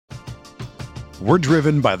We're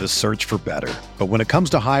driven by the search for better. But when it comes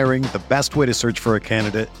to hiring, the best way to search for a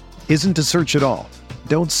candidate isn't to search at all.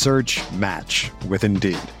 Don't search, match with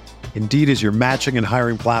Indeed. Indeed is your matching and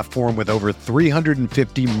hiring platform with over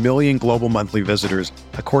 350 million global monthly visitors,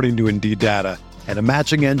 according to Indeed data, and a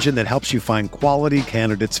matching engine that helps you find quality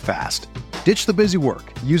candidates fast. Ditch the busy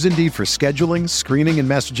work. Use Indeed for scheduling, screening, and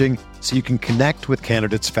messaging so you can connect with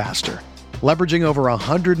candidates faster. Leveraging over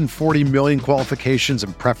 140 million qualifications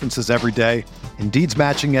and preferences every day, Indeed's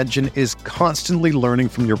matching engine is constantly learning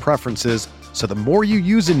from your preferences, so the more you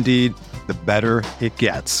use Indeed, the better it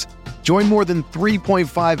gets. Join more than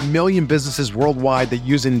 3.5 million businesses worldwide that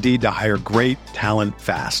use Indeed to hire great talent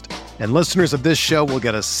fast. And listeners of this show will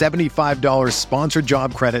get a $75 sponsored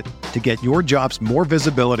job credit to get your jobs more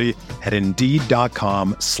visibility at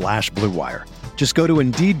Indeed.com/Blue Wire. Just go to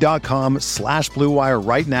Indeed.com/Blue Wire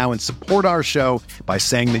right now and support our show by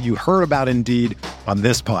saying that you heard about Indeed on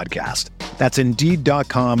this podcast. That's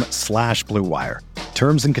Indeed.com/Blue Wire.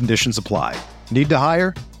 Terms and conditions apply. Need to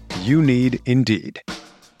hire? You need Indeed.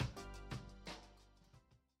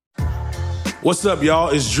 What's up, y'all?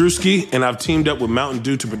 It's Drewski, and I've teamed up with Mountain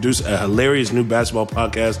Dew to produce a hilarious new basketball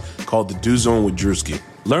podcast called The Dew Zone with Drewski.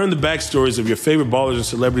 Learn the backstories of your favorite ballers and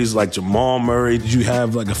celebrities like Jamal Murray. Did you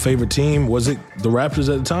have like a favorite team? Was it the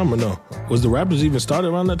Raptors at the time or no? Was the Raptors even started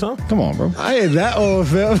around that time? Come on, bro. I ain't that old,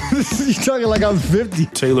 fam. You talking like I'm 50.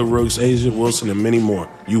 Taylor Rooks, Asia Wilson, and many more.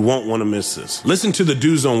 You won't want to miss this. Listen to The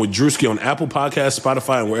Dew Zone with Drewski on Apple Podcasts,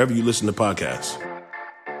 Spotify, and wherever you listen to podcasts.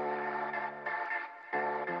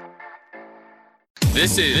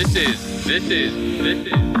 This is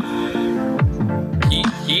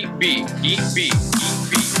Heat Beat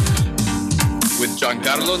with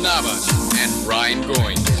Giancarlo Navas and Ryan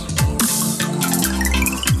Goins.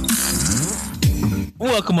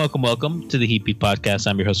 Welcome to the Heat Beat Podcast.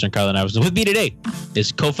 I'm your host, Giancarlo Navas. With me today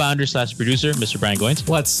is co-founder / producer, Mr. Brian Goins.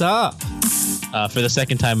 What's up? For the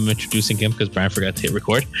second time, I'm introducing him because Brian forgot to hit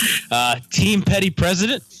record. Team Petty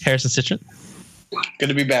President, Harrison Citron. Good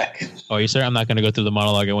to be back. Oh, you sir? I'm not going to go through the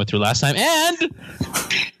monologue I went through last time. And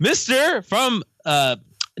Mr. from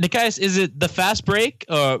Nikias, is it the fast break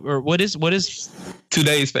or what is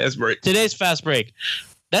Today's fast break? Today's fast break.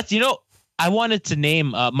 That's I wanted to name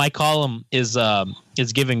my column is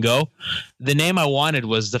Give and Go. The name I wanted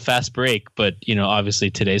was the fast break, but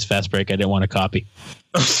obviously today's fast break I didn't want to copy.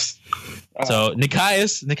 So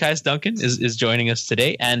Nikias Duncan is joining us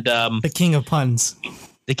today, and the king of puns.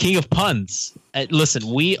 The king of puns. Listen,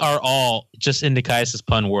 we are all just in Nikias'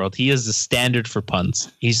 pun world. He is the standard for puns.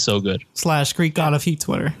 He's so good. / Greek God of Heat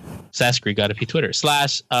Twitter. / Greek God of Heat Twitter.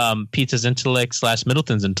 / Pizza's Intellect /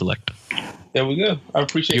 Middleton's Intellect. There we go. I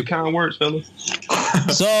appreciate your kind words, fellas.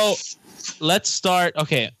 So let's start.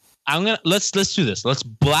 Okay. Let's do this. Let's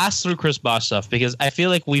blast through Chris Bosh stuff because I feel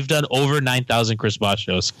like we've done over 9,000 Chris Bosh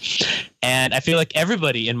shows, and I feel like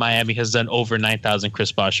everybody in Miami has done over 9,000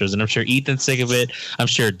 Chris Bosh shows, and I'm sure Ethan's sick of it. I'm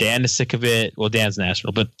sure Dan is sick of it. Well, Dan's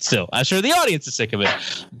national, but still, I'm sure the audience is sick of it.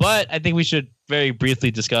 But I think we should very briefly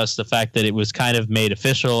discuss the fact that it was kind of made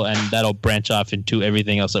official, and that'll branch off into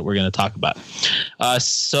everything else that we're going to talk about.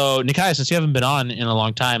 So, Nikias, since you haven't been on in a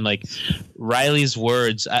long time, like Riley's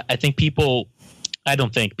words, I think people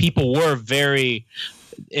were very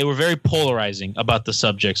polarizing about the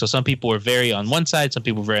subject. So some people were very on one side, some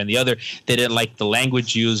people were very on the other. They didn't like the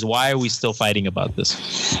language used. Why are we still fighting about this?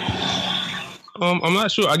 I'm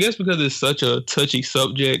not sure. I guess because it's such a touchy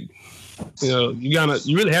subject. You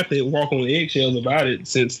really have to walk on eggshells about it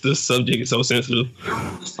since this subject is so sensitive.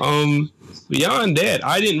 Beyond that,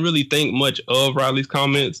 I didn't really think much of Riley's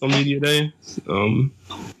comments on Media Day.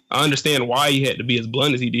 I understand why he had to be as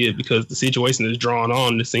blunt as he did because the situation is drawn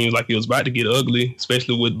on. It seems like it was about to get ugly,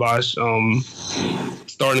 especially with Bosh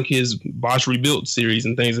starting his Bosh Rebuilt series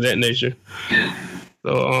and things of that nature.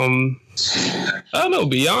 So, I don't know.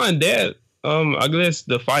 Beyond that, I guess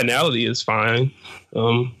the finality is fine.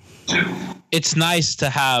 It's nice to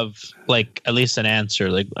have at least an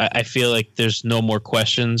answer. I feel like there's no more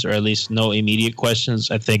questions, or at least no immediate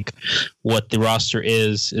questions. I think what the roster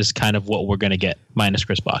is kind of what we're going to get, minus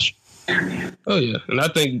Chris Bosh. Oh yeah, and I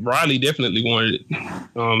think Riley definitely wanted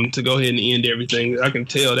it to go ahead and end everything. I can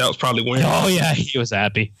tell that was probably when. Oh yeah, he was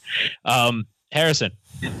happy. Harrison,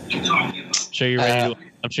 I'm sure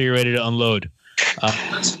you're ready to unload.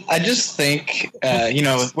 I just think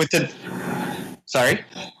with the. Sorry?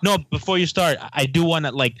 No, before you start, I do want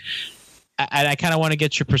to I kind of want to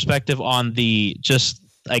get your perspective on the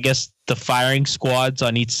firing squads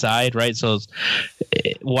on each side, right? So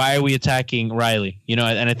why are we attacking Riley? And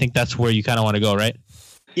I think that's where you kind of want to go, right?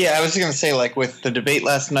 Yeah, I was going to say, like, with the debate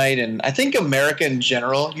last night, and I think America in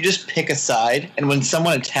general, you just pick a side, and when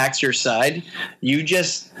someone attacks your side, you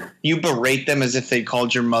berate them as if they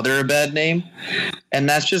called your mother a bad name, and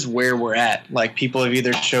that's just where we're at. Like, people have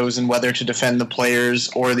either chosen whether to defend the players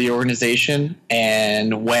or the organization,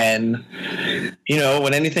 and when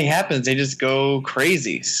anything happens, they just go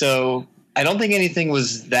crazy. So I don't think anything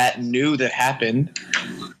was that new that happened.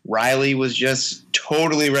 Riley was just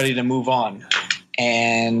totally ready to move on.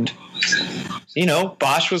 And,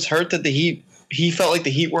 Bosh was hurt that he felt like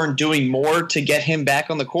the Heat weren't doing more to get him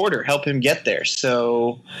back on the court or help him get there.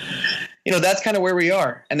 So, that's kind of where we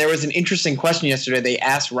are. And there was an interesting question yesterday. They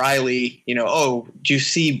asked Riley, do you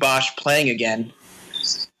see Bosh playing again?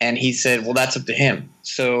 And he said, well, that's up to him.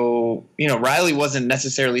 So, Riley wasn't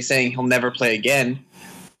necessarily saying he'll never play again.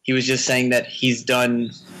 He was just saying that he's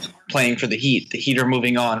done playing for the Heat. The Heat are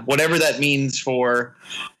moving on. Whatever that means for,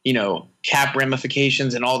 cap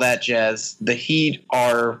ramifications and all that jazz, the Heat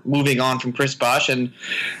are moving on from Chris Bosh, and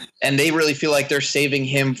they really feel like they're saving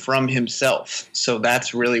him from himself. So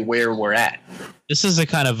that's really where we're at. This is the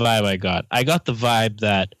kind of vibe I got. I got the vibe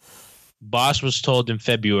that Bosh was told in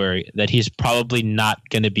February that he's probably not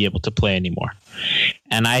going to be able to play anymore.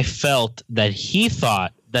 And I felt that he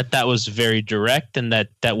thought that was very direct and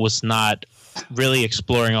that was not really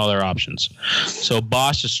exploring all their options. So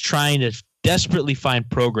Bosh is trying to desperately find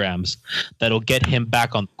programs that'll get him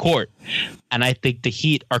back on the court. And I think the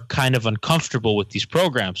Heat are kind of uncomfortable with these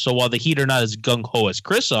programs. So while the Heat are not as gung-ho as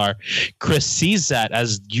Chris are, Chris sees that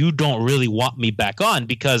as you don't really want me back on,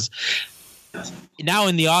 because now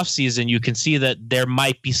in the offseason, you can see that there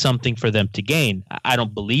might be something for them to gain. I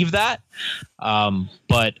don't believe that,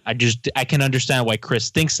 but I can understand why Chris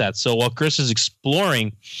thinks that. So while Chris is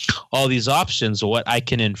exploring all these options, what I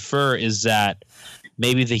can infer is that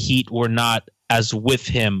maybe the Heat were not as with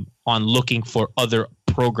him on looking for other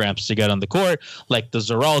programs to get on the court, like the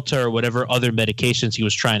Xarelto or whatever other medications he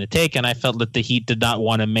was trying to take. And I felt that the Heat did not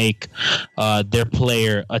want to make their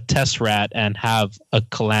player a test rat and have a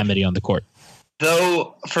calamity on the court.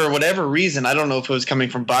 Though, for whatever reason, I don't know if it was coming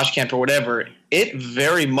from Bosh camp or whatever, it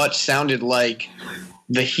very much sounded like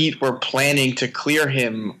the Heat were planning to clear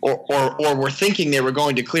him or were thinking they were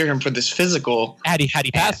going to clear him for this physical. Had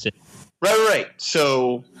he passed it. Right.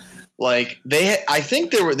 So, I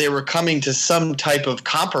think they were coming to some type of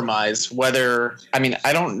compromise. I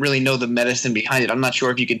don't really know the medicine behind it. I'm not sure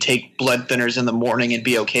if you could take blood thinners in the morning and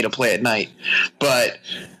be okay to play at night. But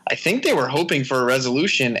I think they were hoping for a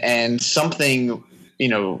resolution, and something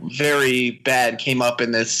very bad came up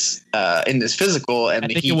in this physical. And I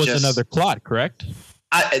think it was another clot, correct?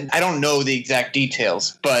 I don't know the exact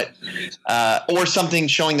details, but or something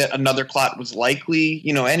showing that another clot was likely,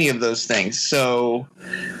 any of those things. So,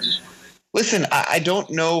 listen, I don't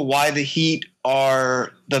know why the Heat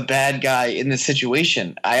are the bad guy in this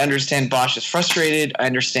situation. I understand Bosh is frustrated. I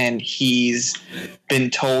understand he's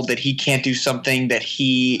been told that he can't do something that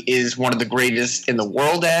he is one of the greatest in the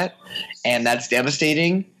world at. And that's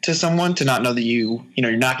devastating to someone to not know that you're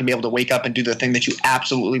not going to be able to wake up and do the thing that you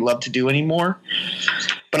absolutely love to do anymore.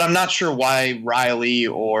 But I'm not sure why Riley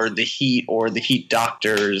or the Heat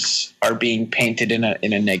doctors are being painted in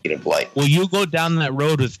a negative light. Will you go down that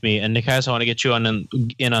road with me? And Nikias, I want to get you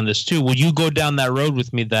in on this too. Will you go down that road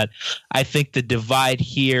with me that I think the divide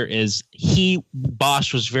here is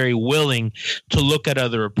Bosh was very willing to look at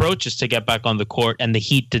other approaches to get back on the court, and the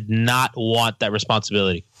Heat did not want that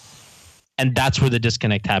responsibility. And that's where the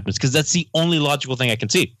disconnect happens, because that's the only logical thing I can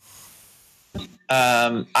see.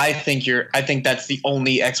 I think that's the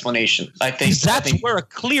only explanation. I think where a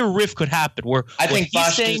clear rift could happen, where I think what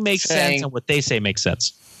Bosh he's saying makes sense and what they say makes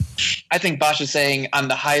sense. I think Bosh is saying, I'm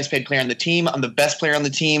the highest paid player on the team. I'm the best player on the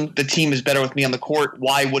team. The team is better with me on the court.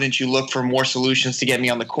 Why wouldn't you look for more solutions to get me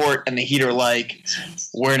on the court? And the Heat are like,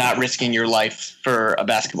 we're not risking your life for a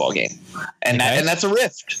basketball game. And that's a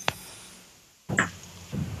rift.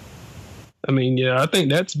 I mean, yeah, I think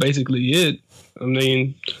that's basically it. I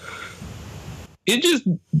mean,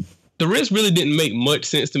 the risk really didn't make much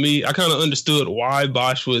sense to me. I kind of understood why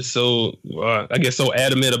Bosh was so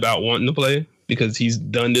adamant about wanting to play, because he's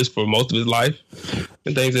done this for most of his life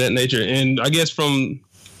and things of that nature. And I guess from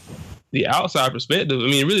the outside perspective, I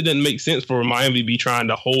mean, it really doesn't make sense for Miami to be trying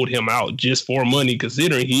to hold him out just for money,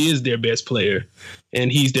 considering he is their best player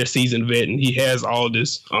and he's their seasoned vet and he has all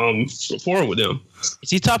this rapport with them. Is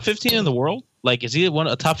he top 15 in the world? Like, is he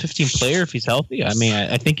a top 15 player if he's healthy? I mean,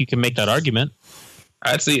 I think you can make that argument.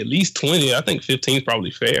 I'd say at least 20. I think 15 is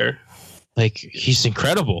probably fair. Like, he's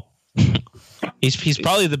incredible. He's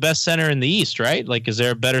probably the best center in the East, right? Like, is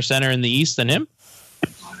there a better center in the East than him?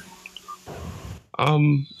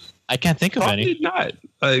 I can't think of Probably any. not.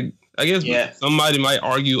 Like, I guess somebody might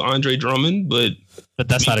argue Andre Drummond, but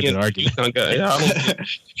that's not a good argument.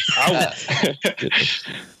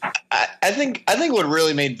 I think what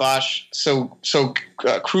really made Bosh so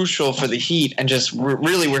crucial for the Heat and just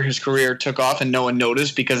really where his career took off and no one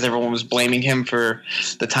noticed because everyone was blaming him for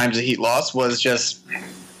the times the Heat lost was just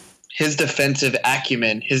his defensive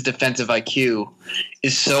acumen, his defensive IQ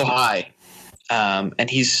is so high. And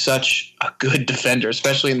he's such a good defender,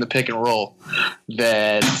 especially in the pick and roll,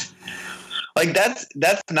 that like that's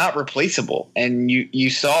not replaceable. And you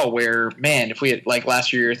saw where, man, if we had like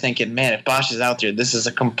last year, you're thinking, man, if Bosh is out there, this is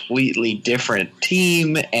a completely different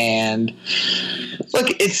team. And look,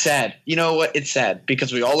 it's sad. You know what? It's sad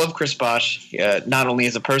because we all love Chris Bosh, not only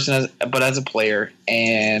as a person but as a player,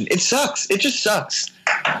 and it sucks. It just sucks.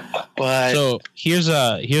 But so here's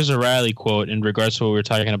a Riley quote in regards to what we were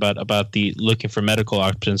talking about the looking for medical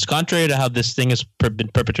options. Contrary to how this thing has been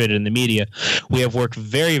perpetrated in the media, we have worked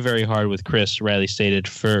very, very hard with Chris, Riley stated,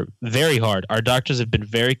 for very hard. Our doctors have been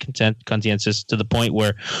very conscientious to the point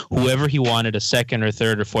where whoever he wanted a second or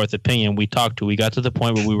third or fourth opinion, we talked to. We got to the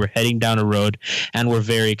point where we were heading down a road and we're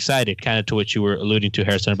very excited, kind of to what you were alluding to,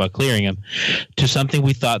 Harrison, about clearing him, to something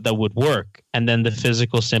we thought that would work. And then the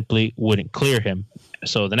physical simply wouldn't clear him.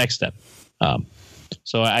 So the next step.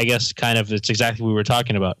 So I guess kind of it's exactly what we were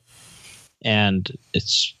talking about. And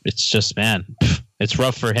it's just, man, it's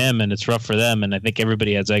rough for him and it's rough for them. And I think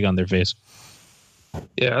everybody has egg on their face.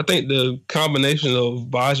 Yeah, I think the combination of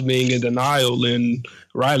Bosh being in denial and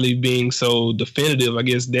Riley being so definitive, I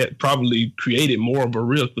guess that probably created more of a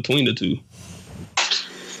rift between the two.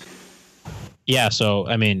 Yeah, so,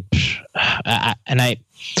 I mean,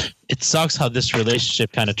 it sucks how this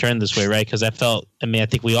relationship kind of turned this way, right? Because I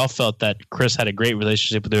think we all felt that Chris had a great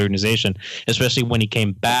relationship with the organization, especially when he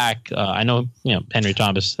came back. I know, Henry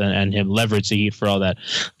Thomas and him leveraged the Heat for all that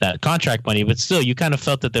contract money, but still, you kind of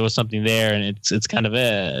felt that there was something there, and it's kind of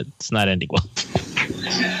it's not ending well.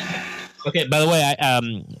 Okay, by the way,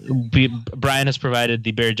 Brian has provided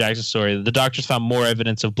the Barry Jackson story. The doctors found more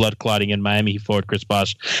evidence of blood clotting in Miami forward Chris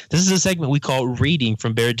Bosh. This is a segment we call Reading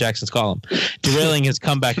from Barry Jackson's column. Derailing his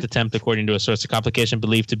comeback attempt, according to a source. A complication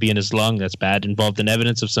believed to be in his lung, that's bad, involved in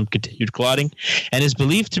evidence of some continued clotting, and is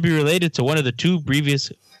believed to be related to one of the two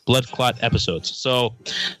previous blood clot episodes. So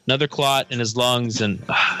another clot in his lungs, and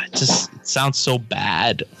it sounds so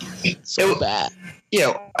bad. So bad.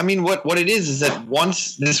 Yeah, I mean, what it is that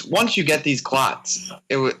once you get these clots,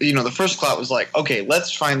 the first clot was like, okay, let's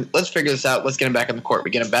figure this out. Let's get him back on the court. We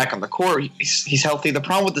get him back on the court. He's healthy. The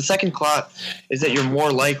problem with the second clot is that you're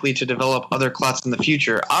more likely to develop other clots in the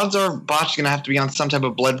future. Odds are Bosh is going to have to be on some type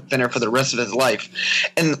of blood thinner for the rest of his life.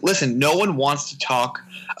 And listen, no one wants to talk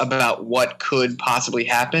about what could possibly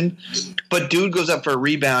happen, but dude goes up for a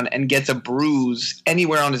rebound and gets a bruise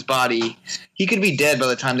anywhere on his body. He could be dead by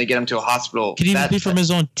the time they get him to a hospital. Could even be from his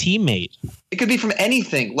own teammate. It could be from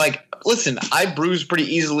anything. Like, listen, I bruise pretty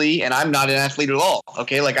easily, and I'm not an athlete at all.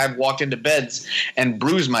 Okay, like I've walked into beds and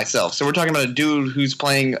bruised myself. So we're talking about a dude who's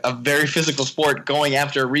playing a very physical sport, going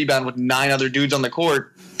after a rebound with 9 other dudes on the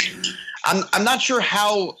court. I'm not sure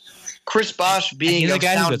how Chris Bosh, being a of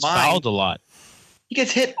guy who sound gets mind, fouled a lot. He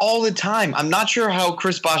gets hit all the time. I'm not sure how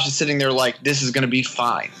Chris Bosh is sitting there like, this is going to be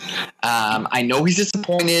fine. I know he's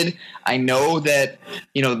disappointed. I know that,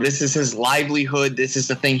 this is his livelihood. This is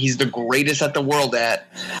the thing he's the greatest at the world at.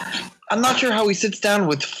 I'm not sure how he sits down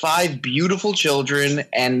with 5 beautiful children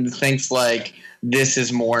and thinks like, this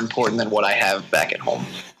is more important than what I have back at home.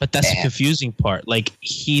 But that's the confusing part. Like,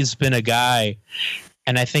 he's been a guy,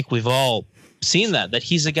 and I think we've all seen that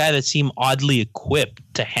he's a guy that seemed oddly equipped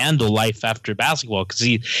to handle life after basketball, because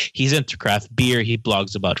he's into craft beer, he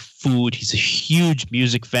blogs about food, he's a huge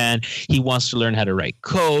music fan, he wants to learn how to write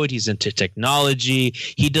code, he's into technology,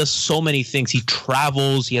 he does so many things, he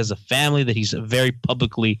travels, he has a family that he's very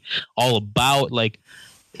publicly all about. Like,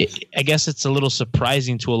 I guess it's a little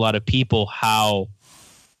surprising to a lot of people how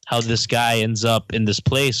this guy ends up in this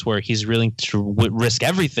place where he's willing to risk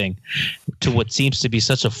everything to what seems to be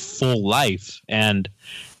such a full life. And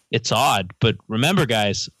it's odd. But remember,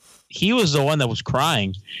 guys, he was the one that was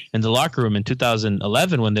crying in the locker room in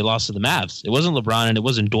 2011 when they lost to the Mavs. It wasn't LeBron and it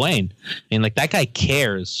wasn't Dwayne. I mean, like, that guy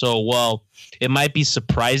cares. So, well, it might be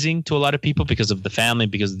surprising to a lot of people because of the family,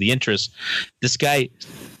 because of the interest. This guy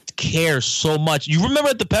cares so much. You remember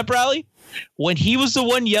at the pep rally? When he was the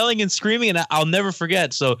one yelling and screaming, and I'll never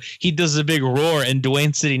forget. So he does a big roar, and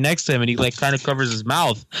Dwayne's sitting next to him, and he like kind of covers his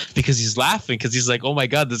mouth because he's laughing, because he's like, "Oh my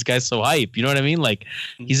god, this guy's so hype." You know what I mean? Like,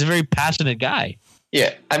 he's a very passionate guy.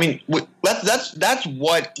 Yeah, I mean that's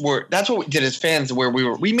what we did as fans. Where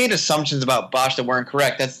we made assumptions about Bosh that weren't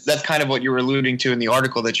correct. That's kind of what you were alluding to in the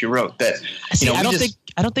article that you wrote. That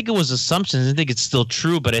I don't think it was assumptions. I think it's still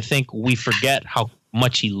true, but I think we forget how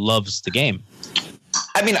much he loves the game.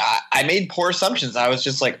 I mean, I made poor assumptions. I was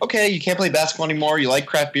just like, okay, you can't play basketball anymore. You like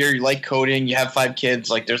craft beer. You like coding. You have 5 kids.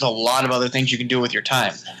 Like, there's a lot of other things you can do with your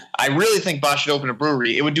time. I really think Bosh should open a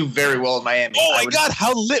brewery. It would do very well in Miami. Oh my God,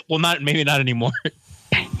 how lit? Well, maybe not anymore.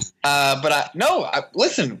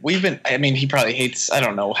 Listen, he probably hates, I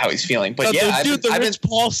don't know how he's feeling, but the Rich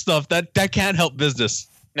Paul stuff, that can't help business.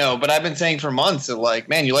 No, but I've been saying for months that, like,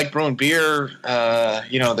 man, you like brewing beer.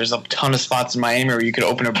 There's a ton of spots in Miami where you could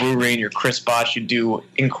open a brewery and your Chris Bosh, you'd do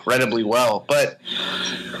incredibly well. But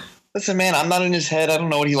listen, man, I'm not in his head. I don't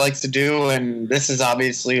know what he likes to do. And this is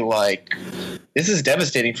obviously this is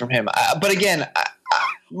devastating from him. But again,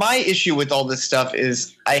 my issue with all this stuff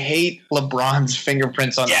is I hate LeBron's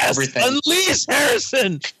fingerprints on everything. Unleash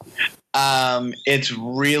Harrison. It's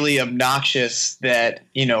really obnoxious that,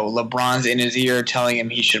 LeBron's in his ear telling him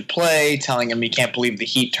he should play, telling him he can't believe the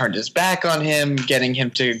Heat turned his back on him, getting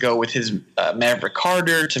him to go with his Maverick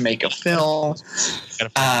Carter to make a film.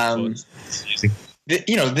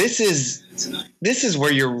 This is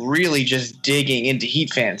where you're really just digging into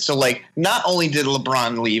Heat fans. So, like, not only did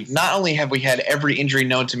LeBron leave, not only have we had every injury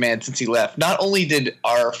known to man since he left, not only did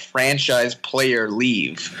our franchise player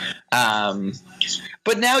leave,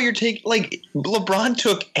 but now you're LeBron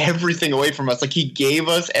took everything away from us. Like, he gave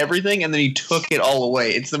us everything and then he took it all away.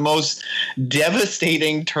 It's the most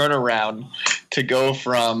devastating turnaround to go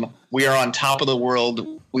from we are on top of the world.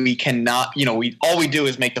 We cannot, all we do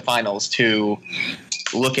is make the finals to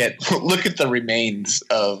look at the remains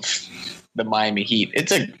of the Miami Heat.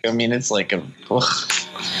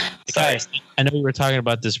 Guys, I know we were talking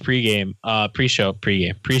about this pre-show.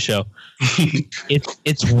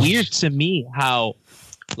 It's weird to me how,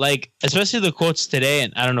 like, especially the quotes today,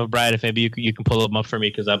 and I don't know, Brian, if maybe you can pull them up for me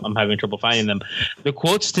because I'm having trouble finding them. The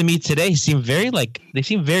quotes to me today seem very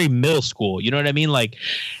middle school. You know what I mean? Like,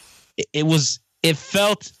 it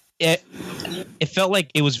felt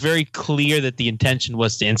like it was very clear that the intention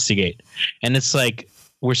was to instigate, and it's like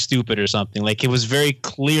we're stupid or something. Like, it was very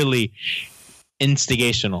clearly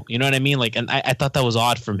instigational. You know what I mean? Like, and I thought that was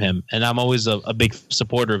odd from him, and I'm always a big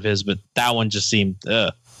supporter of his, but that one just seemed.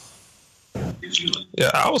 Yeah,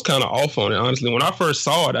 I was kind of off on it, honestly. When I first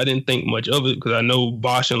saw it, I didn't think much of it because I know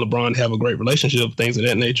Bosh and LeBron have a great relationship, things of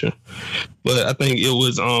that nature. But I think it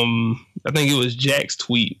was Jack's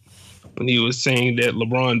tweet when he was saying that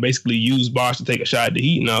LeBron basically used Bosh to take a shot at the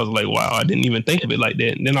Heat, and I was like, wow, I didn't even think of it like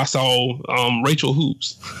that. And then I saw Rachel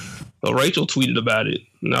Hoops. So Rachel tweeted about it,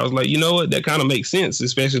 and I was like, you know what, that kind of makes sense,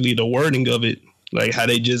 especially the wording of it, like how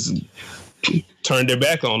they just turned their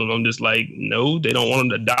back on him. I'm just like, no, they don't want him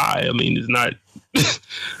to die. I mean, it's not.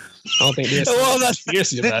 I don't think they're that's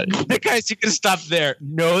serious about it. Guys, you can stop there.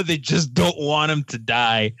 No, they just don't want him to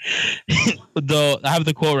die. Though I have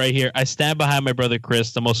the quote right here. I stand behind my brother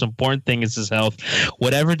Chris. The most important thing is his health.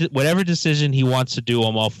 Whatever decision he wants to do,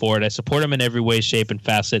 I'm all for it. I support him in every way, shape, and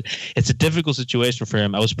facet. It's a difficult situation for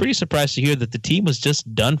him. I was pretty surprised to hear that the team was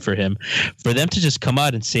just done for him. For them to just come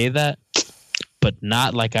out and say that, but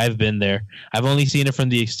not like I've been there. I've only seen it from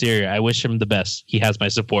the exterior. I wish him the best. He has my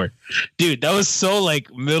support. Dude, that was so,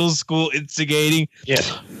 like, middle school instigating. Yeah.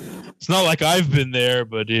 It's not like I've been there,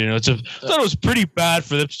 but, I thought it was pretty bad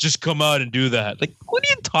for them to just come out and do that. Like, what are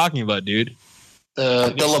you talking about, dude?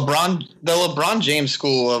 The LeBron James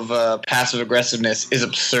school of passive aggressiveness is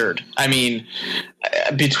absurd. I mean,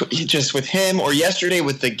 just with him, or yesterday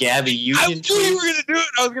with the Gabby Union. I knew you were going to do it.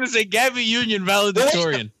 I was going to say Gabby Union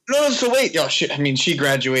valedictorian. She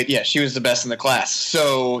graduated. Yeah, she was the best in the class.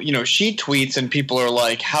 So, she tweets and people are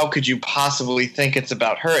like, how could you possibly think it's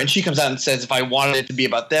about her? And she comes out and says, if I wanted it to be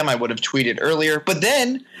about them, I would have tweeted earlier. But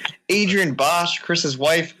then Adrian Bosh, Chris's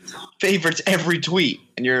wife, favorites every tweet.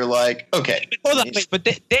 And you're like, okay. Hold on, wait, but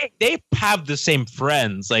they have the same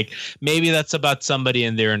friends. Like, maybe that's about somebody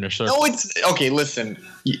in their inner circle. No, it's okay. Listen,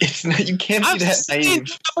 it's not, you can't be that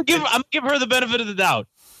naive. I'm gonna give her the benefit of the doubt.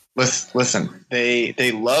 Listen,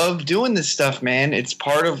 they love doing this stuff, man. It's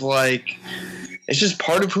part of it's just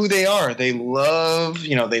part of who they are. They love,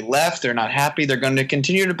 they left. They're not happy. They're going to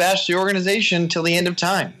continue to bash the organization till the end of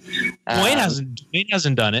time. Dwayne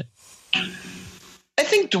hasn't done it. I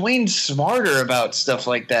think Dwayne's smarter about stuff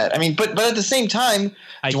like that. I mean, but at the same time,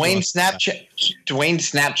 Dwayne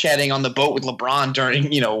Snapchatting on the boat with LeBron during,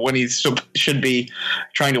 when he should be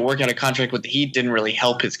trying to work out a contract with the Heat didn't really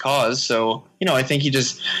help his cause. So, I think he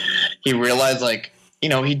realized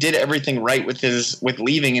he did everything right with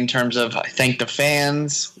leaving in terms of thank the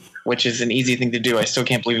fans, which is an easy thing to do. I still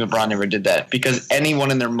can't believe LeBron never did that, because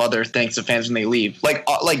anyone and their mother thanks the fans when they leave. Like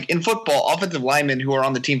in football, offensive linemen who are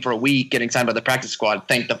on the team for a week getting signed by the practice squad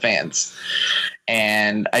thank the fans.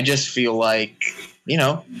 And I just feel like,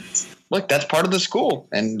 look, that's part of the school.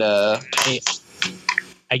 And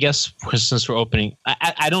I guess since we're opening,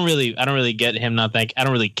 I don't really get him not thank. I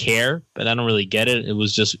don't really care, but I don't really get it. It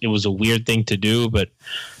was a weird thing to do, but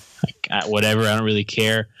whatever. I don't really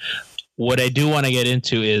care. What I do want to get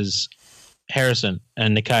into is Harrison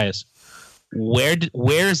and Nikias.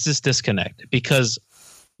 Where is this disconnect? Because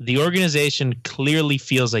the organization clearly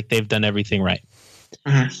feels like they've done everything right,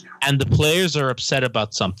 and the players are upset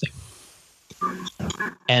about something,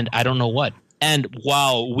 and I don't know what. And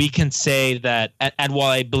while we can say that, and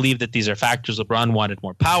while I believe that these are factors, LeBron wanted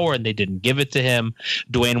more power and they didn't give it to him.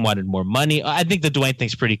 Dwayne wanted more money. I think the Dwayne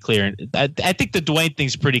thing's pretty clear. I think the Dwayne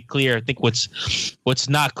thing's pretty clear. I think what's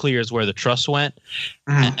not clear is where the trust went.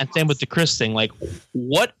 And same with the Chris thing. Like,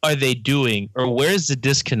 what are they doing, or where's the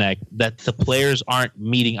disconnect that the players aren't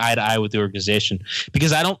meeting eye to eye with the organization?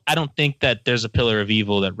 Because I don't think that there's a pillar of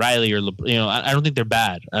evil that Riley or I don't think they're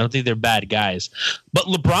bad. I don't think they're bad guys. But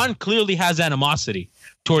LeBron clearly has animosity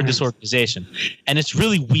toward this organization, and it's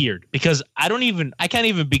really weird because I can't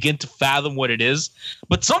even begin to fathom what it is.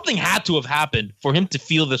 But something had to have happened for him to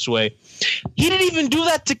feel this way. He didn't even do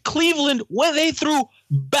that to Cleveland when they threw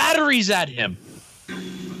batteries at him.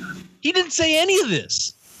 He didn't say any of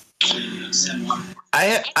this.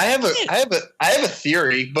 I have a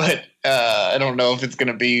theory, but I don't know if it's going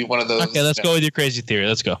to be one of those. Okay, let's go with your crazy theory.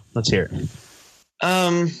 Let's go. Let's hear it.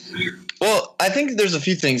 Well, I think there's a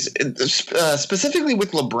few things. Specifically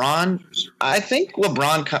with LeBron, I think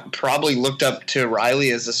LeBron probably looked up to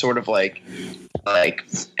Riley as a sort of like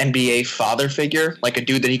NBA father figure, like a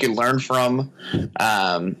dude that he could learn from,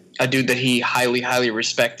 a dude that he highly, highly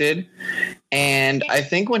respected. And I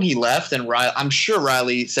think when he left, and I'm sure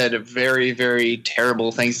Riley said very, very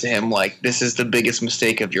terrible things to him, like, this is the biggest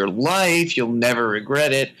mistake of your life, you'll never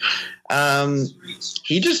regret it.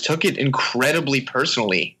 He just took it incredibly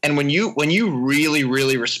personally. And when you really,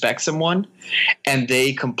 really respect someone and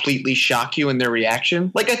they completely shock you in their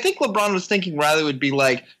reaction, like, I think LeBron was thinking Riley would be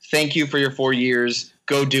like, thank you for your 4 years,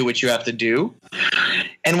 go do what you have to do.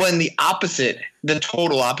 And when the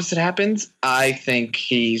total opposite happens, I think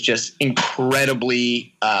he's just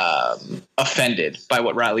incredibly offended by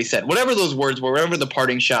what Riley said. Whatever those words were, whatever the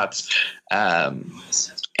parting shots.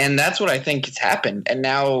 And that's what I think has happened. And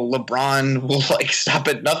now LeBron will stop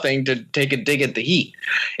at nothing to take a dig at the Heat.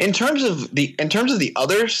 In terms of the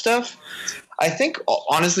other stuff, I think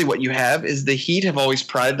honestly what you have is the Heat have always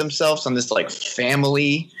prided themselves on this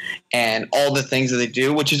family and all the things that they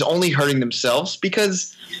do, which is only hurting themselves,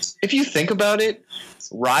 because if you think about it,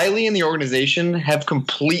 Riley and the organization have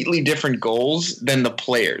completely different goals than the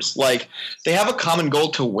players. Like, they have a common goal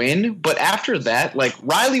to win, but after that,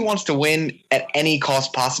 Riley wants to win at any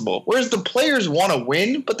cost possible, whereas the players want to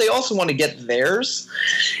win, but they also want to get theirs.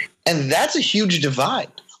 And that's a huge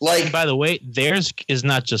divide. And by the way, theirs is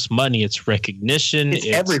not just money, it's recognition. It's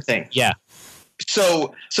everything. Yeah.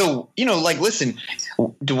 So listen,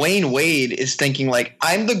 Dwayne Wade is thinking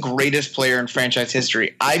I'm the greatest player in franchise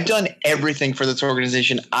history. I've done everything for this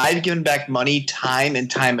organization. I've given back money time and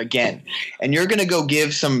time again. And you're going to go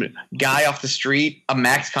give some guy off the street a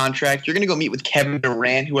max contract. You're going to go meet with Kevin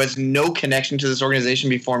Durant, who has no connection to this organization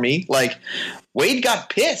before me. Wade got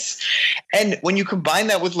pissed. And when you combine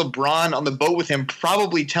that with LeBron on the boat with him,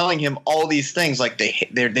 probably telling him all these things,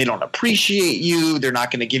 they don't appreciate you, they're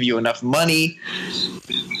not going to give you enough money.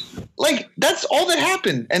 That's all that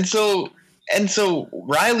happened. And so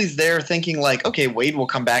Riley's there thinking okay, Wade will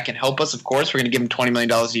come back and help us. Of course, we're going to give him $20 million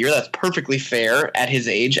a year. That's perfectly fair at his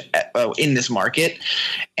age in this market.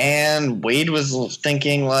 And Wade was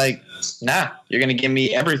thinking nah, you're going to give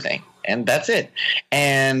me everything. And that's it.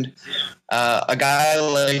 And a guy I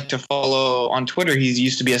like to follow on Twitter, he's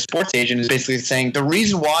used to be a sports agent, is basically saying the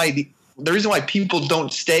reason why people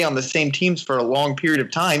don't stay on the same teams for a long period of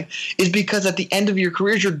time is because at the end of your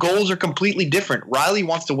careers, your goals are completely different. Riley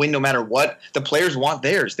wants to win no matter what. The players want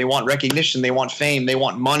theirs. They want recognition. They want fame. They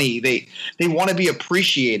want money. They want to be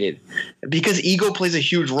appreciated, because ego plays a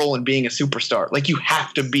huge role in being a superstar. You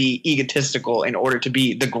have to be egotistical in order to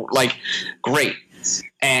be great.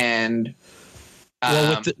 And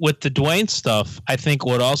with the Dwayne stuff, I think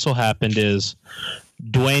what also happened is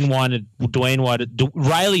Riley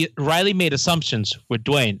made assumptions with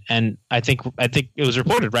Dwayne, and I think it was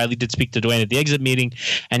reported Riley did speak to Dwayne at the exit meeting,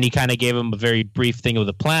 and he kind of gave him a very brief thing of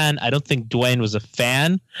the plan. I don't think Dwayne was a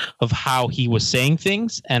fan of how he was saying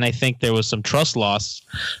things, and I think there was some trust loss.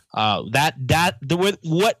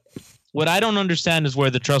 What I don't understand is where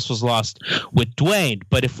the trust was lost with Dwayne.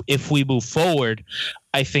 But if we move forward,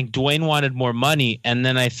 I think Dwayne wanted more money, and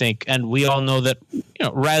then I think, and we all know that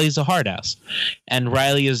Riley's a hard ass, and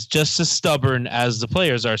Riley is just as stubborn as the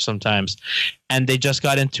players are sometimes, and they just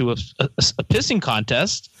got into a pissing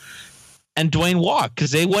contest, and Dwayne walked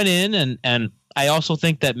because they went in, and I also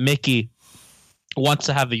think that Mickey wants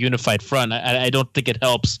to have a unified front. I don't think it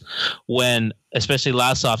helps when, especially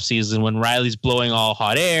last offseason, when Riley's blowing all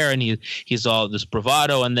hot air and he's all this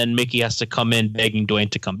bravado, and then Mickey has to come in begging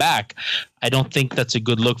Dwayne to come back. I don't think that's a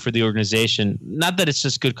good look for the organization. Not that it's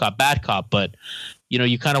just good cop, bad cop, but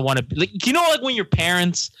you kind of want to, like, like when your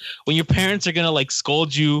parents are gonna like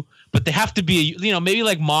scold you, but they have to be, maybe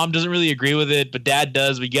like mom doesn't really agree with it, but dad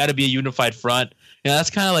does. But you got to be a unified front.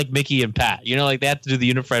 That's kind of like Mickey and Pat. Like they have to do the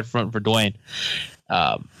unified front for Dwayne.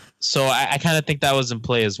 So I kind of think that was in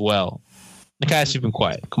play as well. Nikias, you've been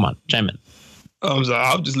quiet. Come on, chime in. I'm sorry,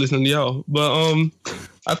 I was just listening to y'all. But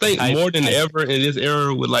I think more than ever in this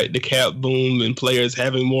era with like the cap boom and players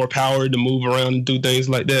having more power to move around and do things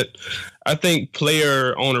like that, I think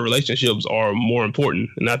player-owner relationships are more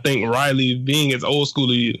important. And I think Riley, being as old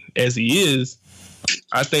schooly as he is,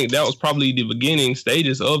 I think that was probably the beginning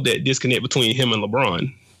stages of that disconnect between him and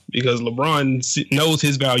LeBron, because LeBron knows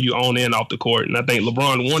his value on and off the court. And I think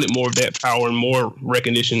LeBron wanted more of that power and more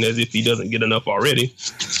recognition, as if he doesn't get enough already.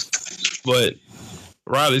 But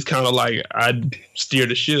Riley's kind of like, I steer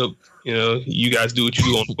the ship. You guys do what you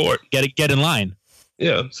do on the court. Get in line.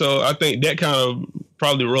 Yeah. So I think that kind of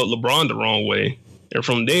probably rubbed LeBron the wrong way. And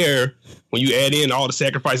from there, when you add in all the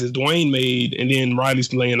sacrifices Dwayne made, and then Riley's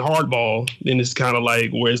playing hardball, then it's kind of like,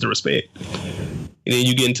 where's the respect? And then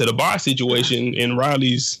you get into the Bosh situation, and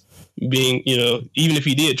Riley's being, even if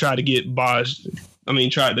he did try to get Bosh,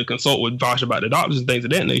 tried to consult with Bosh about the doctors and things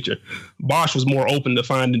of that nature, Bosh was more open to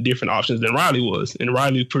finding different options than Riley was. And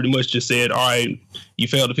Riley pretty much just said, all right, you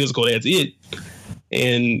failed the physical, that's it.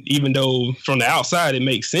 And even though from the outside it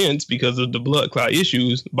makes sense because of the blood clot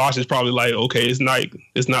issues, Bosh is probably like, okay, it's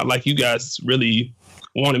not like you guys really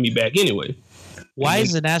wanted me back anyway. Why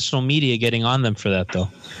is the national media getting on them for that though?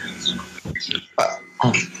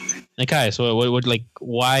 Okay, so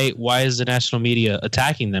why is the national media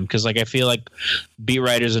attacking them? Because I feel like beat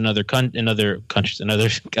writers in other countries, in other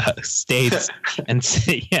states, and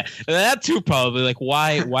yeah, that too probably.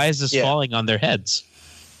 Why is this falling on their heads?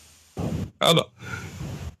 I don't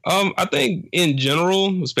know. I think in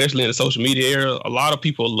general, especially in the social media era, a lot of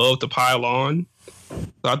people love to pile on.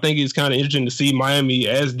 So I think it's kind of interesting to see Miami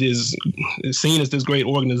as seen as this great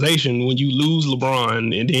organization. When you lose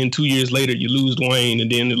LeBron and then 2 years later you lose Dwayne and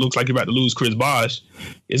then it looks like you're about to lose Chris Bosh,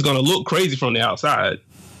 it's going to look crazy from the outside.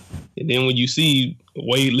 And then when you see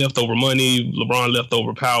Wade leftover money, LeBron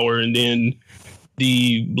leftover power, and then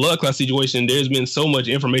the blood clot situation, there's been so much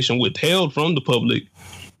information withheld from the public.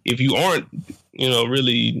 If you aren't,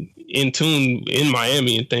 really in tune in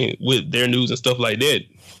Miami and think with their news and stuff like that,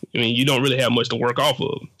 you don't really have much to work off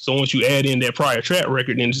of. So once you add in that prior track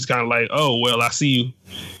record, then it's just kind of like, oh, well, I see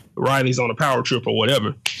Riley's on a power trip or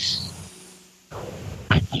whatever.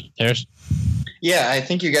 Yeah, I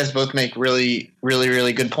think you guys both make really, really,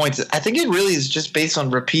 really good points. I think it really is just based on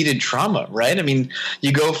repeated trauma, right?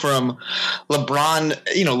 You go from LeBron,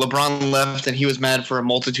 LeBron left and he was mad for a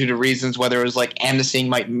multitude of reasons, whether it was like amnestying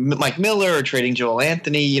Mike Miller or trading Joel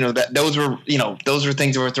Anthony, those were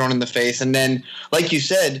things that were thrown in the face. And then, like you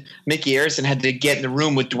said, Mickey Arison had to get in the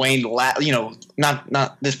room with Dwayne,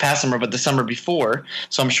 not this past summer, but the summer before.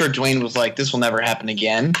 So I'm sure Dwayne was like, this will never happen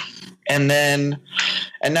again. And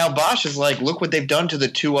now Bosh is like, look what they've done to the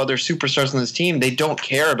two other superstars on this team. They don't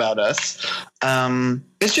care about us.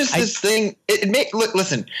 It's just this thing.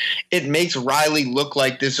 It makes Riley look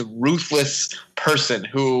like this ruthless person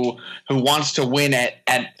who wants to win at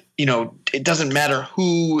it doesn't matter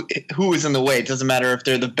who is in the way. It doesn't matter if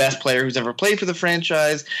they're the best player who's ever played for the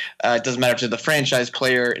franchise. It doesn't matter if they're the franchise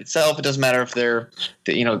player itself. It doesn't matter if they're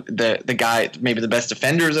the guy, maybe the best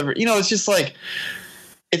defenders ever. It's just like,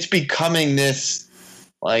 it's becoming this,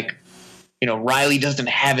 Riley doesn't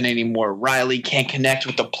have it anymore. Riley can't connect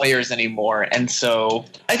with the players anymore. And so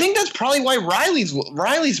I think that's probably why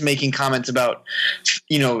Riley's making comments about,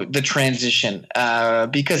 the transition,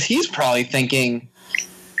 because he's probably thinking,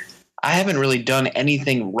 I haven't really done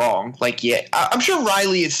anything wrong. I'm sure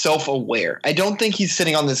Riley is self-aware. I don't think he's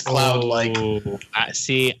sitting on this cloud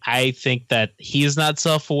I think that he's not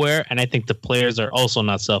self-aware, and I think the players are also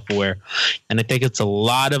not self-aware. And I think it's a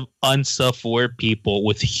lot of unself-aware people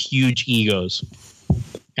with huge egos.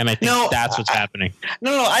 And I think that's what's happening.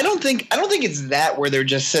 No, I don't think it's that where they're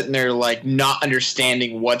just sitting there like not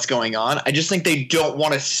understanding what's going on. I just think they don't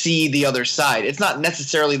want to see the other side. It's not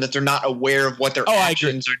necessarily that they're not aware of what their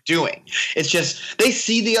actions are doing. It's just they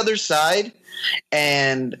see the other side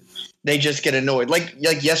and they just get annoyed. Like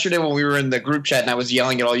yesterday when we were in the group chat and I was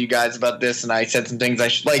yelling at all you guys about this and I said some things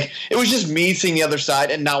it was just me seeing the other side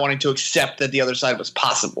and not wanting to accept that the other side was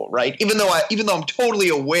possible, right? Even though I'm totally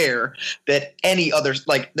aware that any other,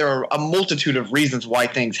 like, there are a multitude of reasons why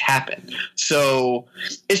things happen. So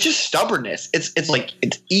it's just stubbornness. It's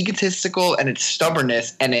egotistical and it's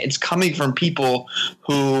stubbornness, and it's coming from people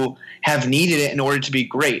who have needed it in order to be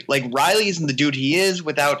great. Like, Riley isn't the dude he is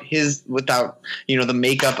without the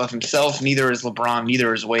makeup of himself. Neither is LeBron,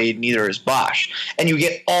 neither is Wade, neither is Bosh. And you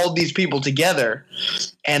get all these people together,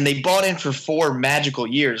 and they bought in for 4 magical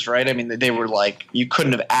years, right? I mean, they were like, you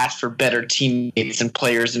couldn't have asked for better teammates and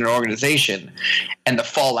players in an organization, and the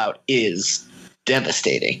fallout is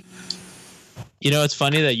devastating. You know, it's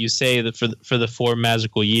funny that you say that for the 4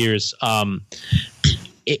 magical years.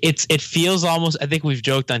 It feels almost, I think we've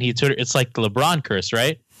joked on Twitter, it's like the LeBron curse,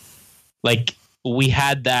 right? Like, we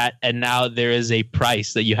had that, and now there is a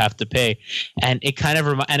price that you have to pay. And it kind of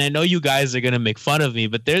and I know you guys are going to make fun of me,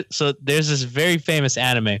 but there's this very famous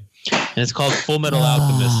anime, and it's called Full Metal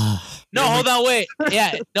Alchemist. No, hold on, wait.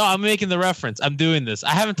 Yeah, no, I'm making the reference. I'm doing this. I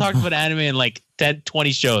haven't talked about anime in like 10,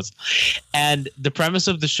 20 shows. And the premise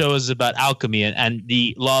of the show is about alchemy and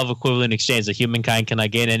the law of equivalent exchange, that humankind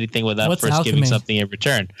cannot gain anything without first giving something in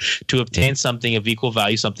return. To obtain something of equal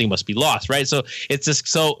value, something must be lost, right? So it's just,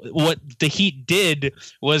 so what the Heat did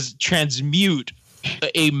was transmute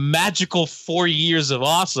a magical 4 years of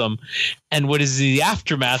awesome, and what is the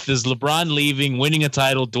aftermath is LeBron leaving, winning a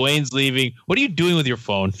title, Dwayne's leaving. What are you doing with your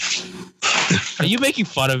phone? Are you making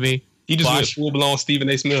fun of me? You just went full blown Stephen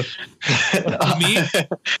A. Smith. Me?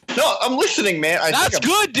 No, I'm listening, man. That's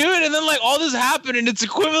good, dude. And then like all this happened, and it's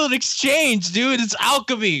equivalent exchange, dude. It's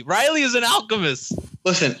alchemy. Riley is an alchemist.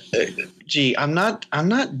 Listen, I'm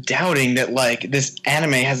not doubting that like this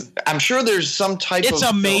anime has. I'm sure there's some type of. It's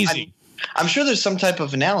amazing. I'm sure there's some type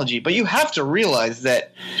of analogy, but you have to realize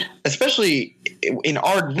that, especially in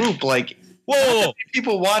our group, like, whoa,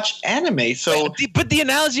 people watch anime. So, but the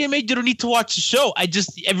analogy I made, you don't need to watch the show.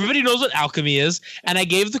 Everybody knows what alchemy is, and I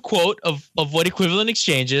gave the quote of what equivalent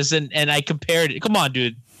exchange is, and I compared it. Come on,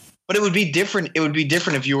 dude. But it would be different. It would be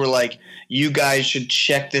different if you were like, you guys should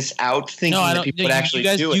check this out, thinking that people would actually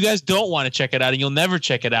do it. You guys don't want to check it out, and you'll never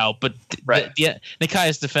check it out. But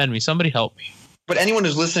Nikias, defend me. Somebody help me. But anyone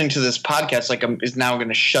who's listening to this podcast, like, is now going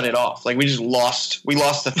to shut it off. Like, we lost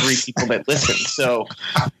the 3 people that listened. So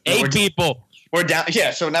 8 people. We're down.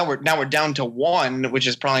 Yeah. So now we're down to 1, which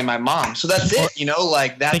is probably my mom. So that's it. You know,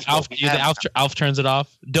 like that's. I think Alf turns it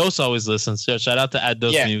off. Dose always listens. So shout out to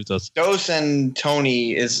Dos Minutos. Dose and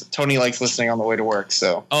Tony likes listening on the way to work.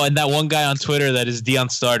 So. Oh, and that one guy on Twitter that is Dion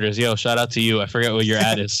Starters. Yo, shout out to you. I forget what your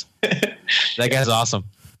ad is. That guy's awesome.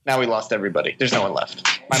 Now we lost everybody. There's no one left.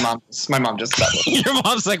 My mom just stopped. Your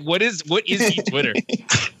mom's like, what is he Twitter?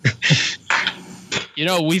 You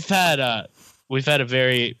know, we've had a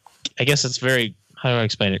very, I guess it's very, how do I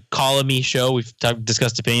explain it? Column-y show. We've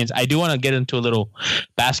discussed opinions. I do want to get into a little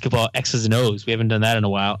basketball X's and O's. We haven't done that in a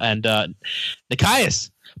while. And Nikias,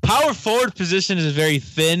 power forward position is very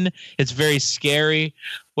thin. It's very scary.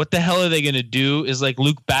 What the hell are they going to do? Is like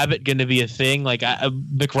Luke Babbitt going to be a thing? Like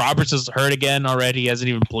McRoberts is hurt again already. He hasn't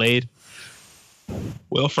even played.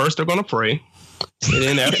 Well, first they're going to pray. And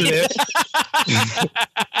then after that,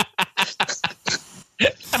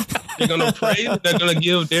 they're going to pray. They're going to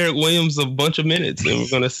give Derek Williams a bunch of minutes. And we're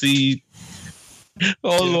going to see,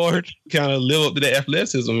 oh, Lord, kind of live up to the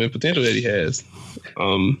athleticism and potential that he has.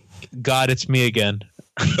 God, it's me again.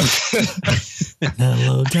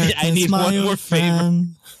 Hello, I need one more favor.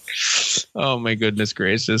 Oh my goodness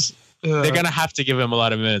gracious! They're gonna have to give him a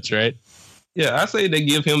lot of minutes, right? Yeah, I say they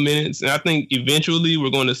give him minutes, and I think eventually we're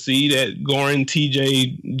going to see that Goran,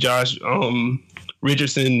 TJ, Josh,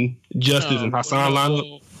 Richardson, Justice, and Hassan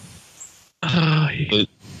lineup. But,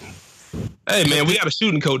 hey man, we got a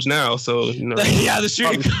shooting coach now, so you know. Yeah, the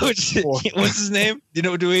shooting coach. What's his name?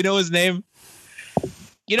 Do we know his name?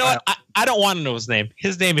 You know what? I don't want to know his name.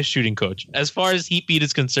 His name is shooting coach. As far as Heat Beat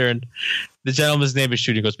is concerned, the gentleman's name is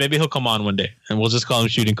shooting coach. Maybe he'll come on one day, and we'll just call him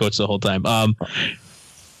shooting coach the whole time.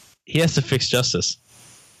 He has to fix Justice.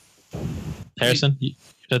 Harrison, you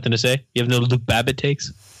have nothing to say? You have no Luke Babbitt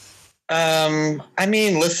takes? I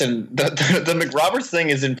mean, listen, the McRoberts thing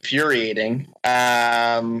is infuriating.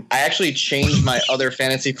 I actually changed my other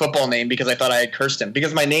fantasy football name because I thought I had cursed him.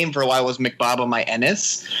 Because my name for a while was McBob on my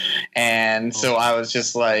Ennis. And so I was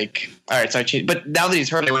just like, all right, so I changed. But now that he's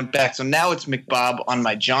hurt, I went back. So now it's McBob on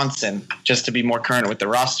my Johnson, just to be more current with the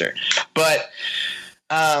roster. But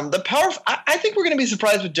I think we're going to be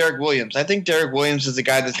surprised with Derek Williams. I think Derek Williams is the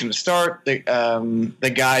guy that's going to start,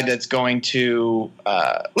 the guy that's going to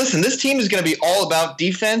listen. This team is going to be all about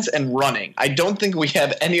defense and running. I don't think we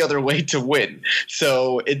have any other way to win.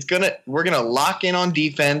 So we're going to lock in on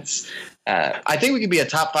defense. I think we could be a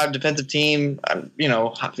top 5 defensive team.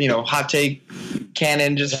 Hot take,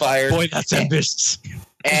 cannon just fired. Boy, that's ambitious.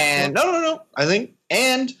 And no. I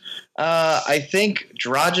think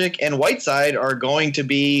Dragic and Whiteside are going to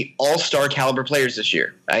be all-star caliber players this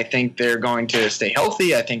year. I think they're going to stay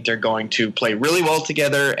healthy. I think they're going to play really well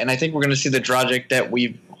together. And I think we're going to see the Dragic that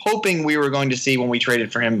we're hoping we were going to see when we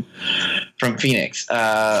traded for him from Phoenix.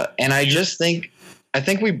 And I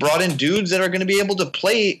think we brought in dudes that are going to be able to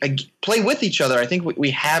play with each other. I think we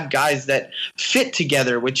have guys that fit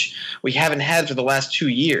together, which we haven't had for the last 2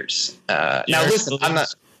 years. Now, listen, I'm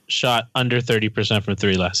not – shot under 30% from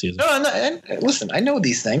 3 last season. No, listen, I know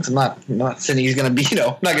these things. I'm not saying he's going to be, he's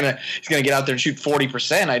going to get out there and shoot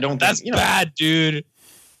 40%. I don't think that's bad, dude.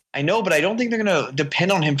 I know, but I don't think they're going to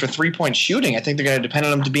depend on him for 3-point shooting. I think they're going to depend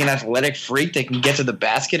on him to be an athletic freak that can get to the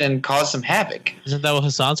basket and cause some havoc. Isn't that what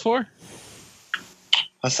Hassan's for?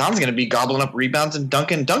 Hassan's going to be gobbling up rebounds and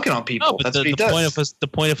dunking on people. No, but that's what he does. The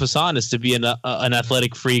point of Hassan is to be an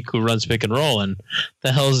athletic freak who runs pick and roll. And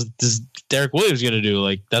the hell is Derek Williams going to do?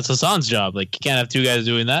 Like, that's Hassan's job. Like, you can't have 2 guys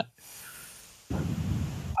doing that.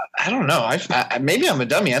 I don't know. Maybe I'm a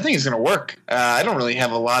dummy. I think it's going to work. I don't really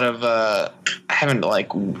have a lot of. I haven't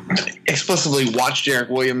explicitly watched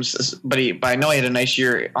Derek Williams, but I know he had a nice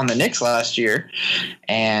year on the Knicks last year,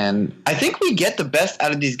 and I think we get the best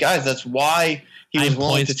out of these guys. That's why he was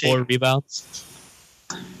willing to take 4 rebounds.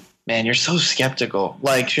 Man, you're so skeptical.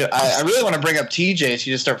 Like, I really want to bring up TJ so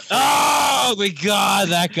you just start. Oh my God,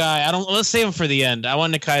 that guy! Let's save him for the end. I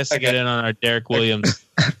want Nikias to get in on our Derek Williams.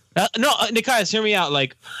 No, Nikias, hear me out.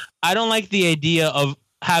 Like, I don't like the idea of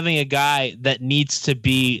having a guy that needs to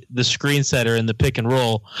be the screen setter in the pick and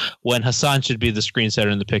roll when Hassan should be the screen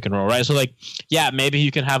setter in the pick and roll, right? So, like, yeah, maybe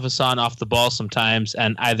you can have Hassan off the ball sometimes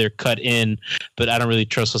and either cut in, but I don't really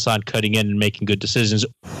trust Hassan cutting in and making good decisions,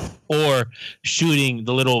 or shooting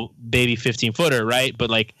the little baby 15-footer, right?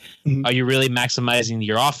 But, like, Are you really maximizing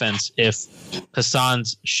your offense if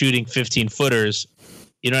Hassan's shooting 15-footers?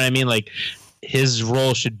 You know what I mean? Like, his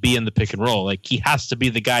role should be in the pick and roll. Like, he has to be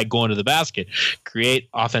the guy going to the basket, create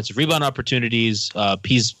offensive rebound opportunities.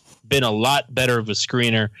 He's been a lot better of a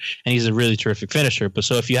screener, and he's a really terrific finisher. But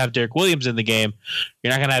so if you have Derek Williams in the game,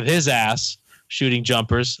 you're not going to have his ass shooting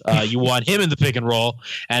jumpers. You want him in the pick and roll,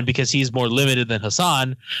 and because he's more limited than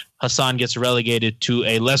Hassan gets relegated to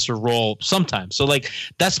a lesser role sometimes. So, like,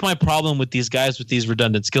 that's my problem with these guys with these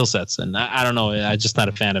redundant skill sets, and I don't know. I'm just not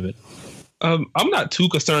a fan of it. I'm not too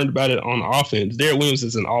concerned about it on offense. Derek Williams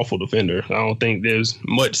is an awful defender. I don't think there's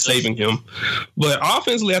much saving him. But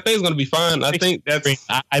offensively, I think it's going to be fine. I think that's...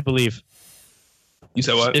 I believe. You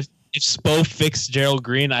said what? If Spo fixed Gerald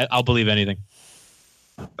Green, I'll believe anything.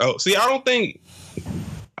 Oh, see, I don't think...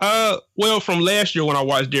 well, from last year when I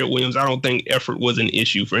watched Derek Williams, I don't think effort was an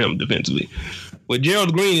issue for him defensively. With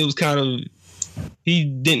Gerald Green, it was kind of...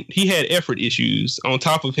 He had effort issues on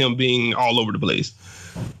top of him being all over the place.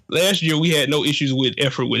 Last year, we had no issues with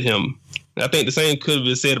effort with him. I think the same could have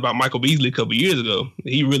been said about Michael Beasley a couple of years ago.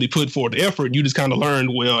 He really put forth the effort. You just kind of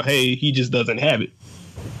learned, well, hey, he just doesn't have it.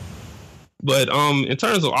 But in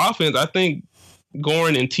terms of offense, I think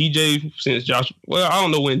Goran and TJ, since Josh, well, I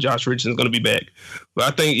don't know when Josh Richardson's going to be back. But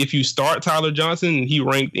I think if you start Tyler Johnson, he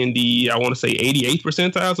ranked in the, I want to say, 88th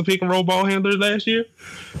percentile of pick and roll ball handlers last year.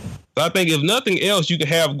 So I think if nothing else, you can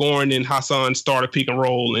have Goran and Hassan start a pick and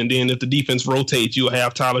roll, and then if the defense rotates, you'll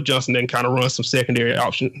have Tyler Johnson that can kind of run some secondary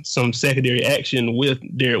action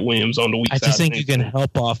with Derek Williams on the weak side. I just think you can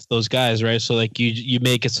help off those guys, right? So, like, you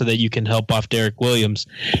make it so that you can help off Derek Williams,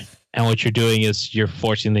 and what you're doing is you're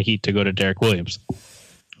forcing the Heat to go to Derek Williams.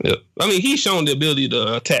 Yeah. I mean, he's shown the ability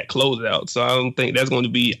to attack closeout, so I don't think that's going to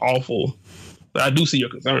be awful. But I do see your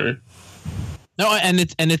concern. No, and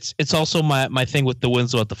it's also my thing with the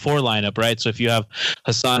Winslow at the 4 lineup, right? So if you have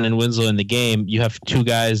Hassan and Winslow in the game, you have 2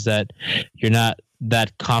 guys that you're not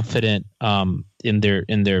that confident in their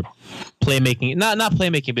playmaking, not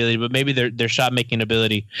playmaking ability, but maybe their shot making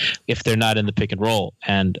ability if they're not in the pick and roll,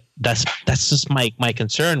 and that's just my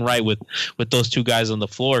concern, right? With those 2 guys on the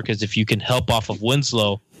floor, because if you can help off of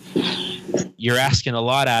Winslow, you're asking a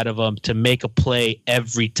lot out of him to make a play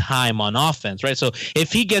every time on offense, right? So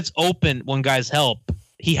if he gets open when guys help,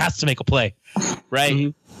 he has to make a play, right?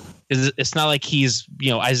 Mm-hmm. It's not like he's,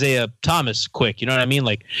 Isaiah Thomas quick. You know what I mean?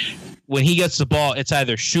 Like when he gets the ball, it's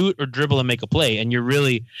either shoot or dribble and make a play. And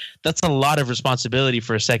that's a lot of responsibility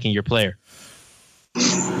for a second-year player.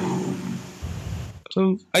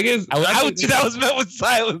 I guess that was met with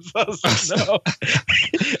silence. I was like, no.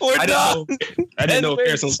 We're done. I didn't know if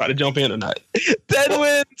Harrison was about to jump in or not. 10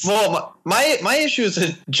 wins. Well, my issue is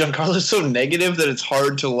that Giancarlo's so negative that it's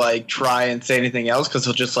hard to like try and say anything else because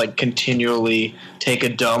he'll just like continually take a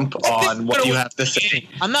dump on what you have to say.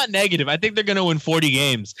 I'm not negative. I think they're going to win 40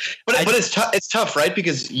 games. But it's tough. It's tough, right?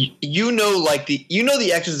 Because the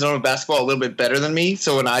X's and O's of basketball a little bit better than me.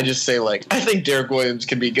 So when I just say like I think Derek Williams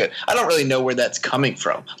can be good, I don't really know where that's coming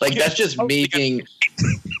from. Like that's just me being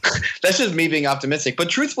optimistic. But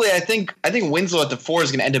truthfully, I think Winslow at the 4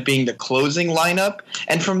 is going to end up being the closing lineup,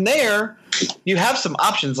 and from there you have some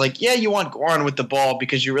options. Like you want Goran with the ball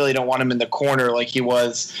because you really don't want him in the corner like he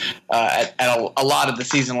was at a lot of the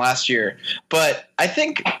season last year. But I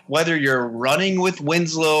think whether you're running with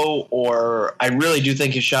Winslow or I really do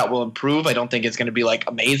think his shot will improve. I don't think it's going to be like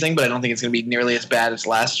amazing, but I don't think it's going to be nearly as bad as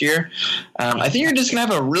last year. I think you're just going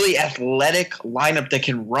to have a really athletic lineup that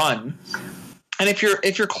can run. And if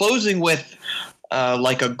you're closing with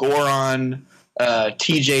like a Goran,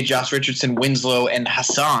 TJ, Josh Richardson, Winslow, and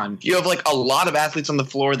Hassan, you have like a lot of athletes on the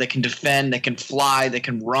floor that can defend, that can fly, that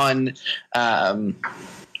can run. I'm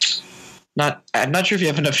not sure if you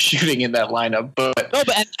have enough shooting in that lineup, but no,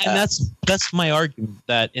 but that's my argument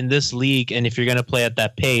that in this league, and if you're going to play at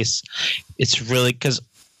that pace, it's really because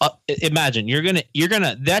imagine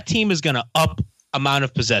that team is gonna up amount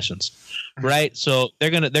of possessions, right? So they're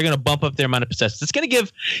gonna bump up their amount of possessions. It's gonna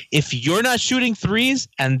give, if you're not shooting threes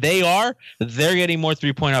and they're getting more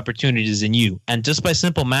 3-point opportunities than you. And just by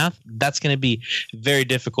simple math, that's gonna be very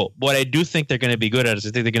difficult. What I do think they're gonna be good at is I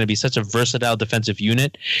think they're gonna be such a versatile defensive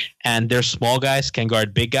unit, and their small guys can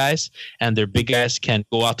guard big guys, and their big guys can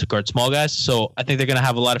go out to guard small guys. So I think they're gonna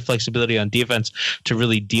have a lot of flexibility on defense to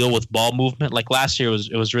really deal with ball movement. Like last year,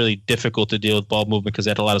 it was really difficult to deal with ball movement because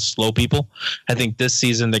they had a lot of slow people. I think this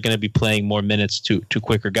season they're going to be playing more minutes to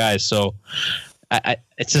quicker guys. So I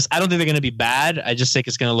don't think they're going to be bad. I just think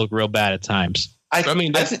it's going to look real bad at times.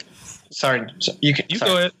 Sorry, you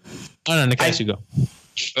go ahead. Oh no, Nikai, you go.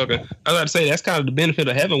 Okay, I was about to say that's kind of the benefit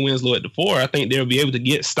of having Winslow at the 4. I think they'll be able to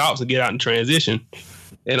get stops and get out in transition.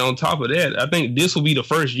 And on top of that, I think this will be the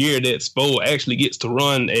first year that Spo actually gets to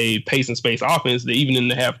run a pace and space offense that even in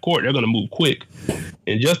the half court, they're going to move quick.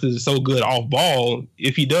 And Justice is so good off ball,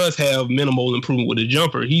 if he does have minimal improvement with the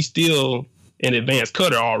jumper, he's still an advanced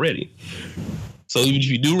cutter already. So even if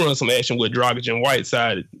you do run some action with Dragic and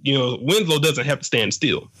Whiteside, Winslow doesn't have to stand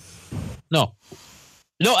still.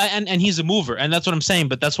 No, and he's a mover, and that's what I'm saying.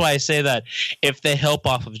 But that's why I say that if they help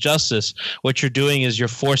off of Justice, what you're doing is you're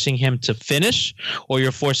forcing him to finish, or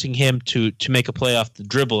you're forcing him to make a play off the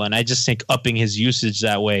dribble. And I just think upping his usage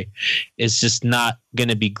that way is just not going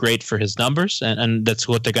to be great for his numbers, and that's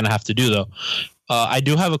what they're going to have to do, though. I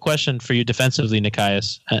do have a question for you defensively,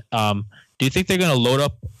 Nikias. Do you think they're going to load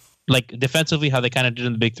up, like defensively, how they kind of did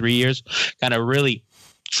in the big 3 years, kind of really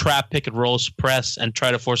trap, pick and rolls, press, and try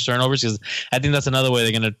to force turnovers? Because I think that's another way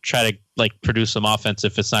they're going to try to like produce some offense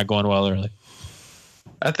if it's not going well early.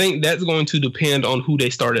 I think that's going to depend on who they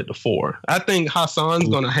start at the 4. I think Hassan's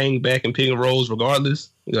going to hang back and pick and rolls regardless.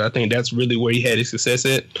 I think that's really where he had his success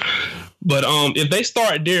at. But if they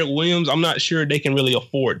start Derek Williams, I'm not sure they can really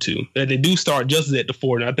afford to. If they do start Justice at the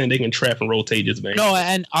 4, and I think they can trap and rotate just very. No,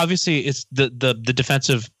 and obviously it's the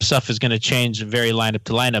defensive stuff is going to change very lineup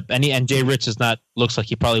to lineup. And Jay Rich looks like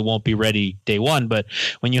he probably won't be ready day one. But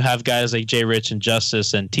when you have guys like Jay Rich and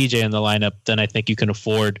Justice and TJ in the lineup, then I think you can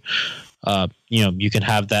afford. You can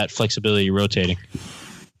have that flexibility rotating.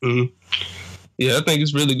 Mm-hmm. Yeah, I think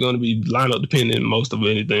it's really going to be lineup dependent most of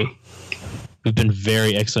anything. We've been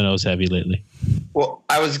very X and O's heavy lately. Well,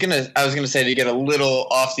 I was gonna say to get a little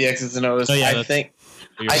off the X's and O's. I think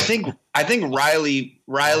Riley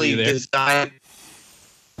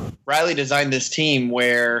designed this team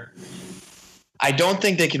where I don't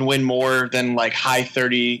think they can win more than like high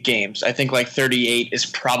 30 games. I think like 38 is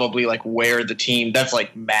probably like where the team that's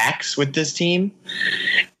like max with this team.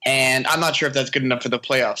 And I'm not sure if that's good enough for the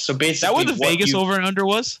playoffs. So basically, is that what the Vegas over and under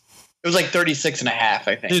was? It was like 36.5,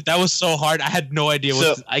 I think. Dude, that was so hard. I had no idea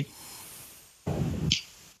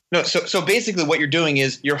So basically what you're doing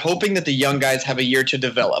is you're hoping that the young guys have a year to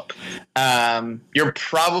develop. You're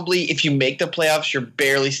probably, if you make the playoffs, you're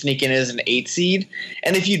barely sneaking in as an 8 seed.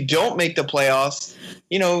 And if you don't make the playoffs,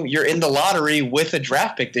 you're in the lottery with a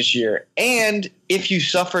draft pick this year. And if you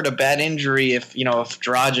suffered a bad injury, if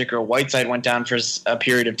Dragic or Whiteside went down for a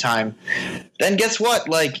period of time, then guess what?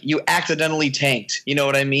 Like, you accidentally tanked. You know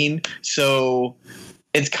what I mean? So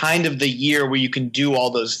it's kind of the year where you can do all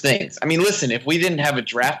those things. I mean, listen, if we didn't have a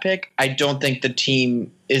draft pick, I don't think the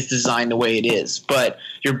team is designed the way it is. But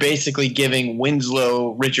you're basically giving Winslow,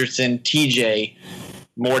 Richardson, TJ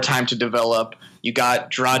more time to develop. You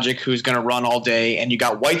got Dragic, who's going to run all day, and you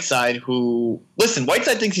got Whiteside,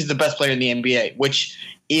 Whiteside thinks he's the best player in the NBA, which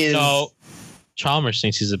is... No, Chalmers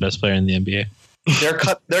thinks he's the best player in the NBA.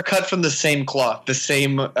 They're cut from the same cloth, the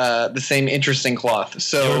same interesting cloth.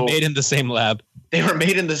 So they were made in the same lab. They were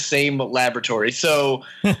made in the same laboratory. So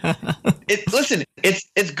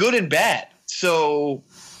it's good and bad. So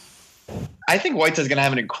I think Whiteside's going to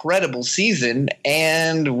have an incredible season,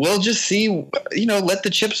 and we'll just see, let the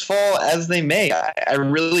chips fall as they may. I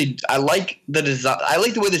like the design. I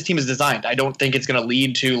like the way this team is designed. I don't think it's going to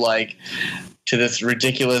lead to this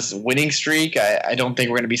ridiculous winning streak. I don't think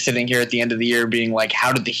we're going to be sitting here at the end of the year being like,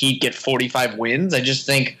 how did the Heat get 45 wins? I just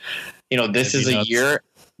think, this is a year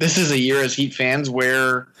as Heat fans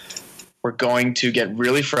where we're going to get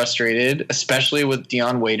really frustrated, especially with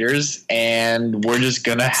Dion Waiters, and we're just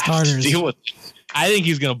going to have to deal with it. I think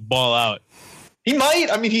he's going to ball out. He might.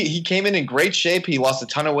 I mean, he came in great shape. He lost a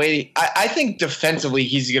ton of weight. I think defensively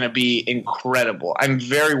he's going to be incredible. I'm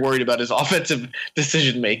very worried about his offensive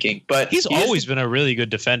decision-making. But he's always been a really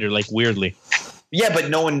good defender, like, weirdly. Yeah,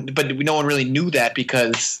 but no one really knew that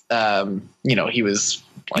because, he was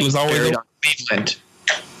always buried on Cleveland.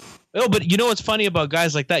 Oh, but you know what's funny about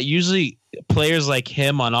guys like that? Usually players like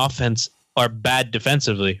him on offense are bad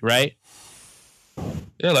defensively, right?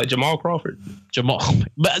 Yeah, like Jamal Crawford.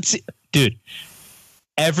 But see, dude,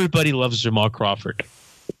 everybody loves Jamal Crawford.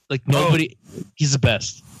 Like, nobody, he's the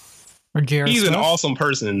best. Or Jared He's Smith. an awesome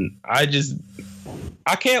person. I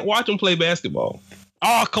can't watch him play basketball.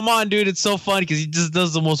 Oh, come on, dude. It's so funny because he just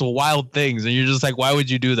does the most wild things. And you're just like, why would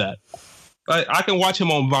you do that? Like, I can watch him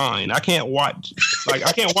on Vine. I can't watch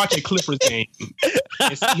a Clippers game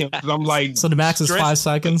and see him because I'm like. So the max is 5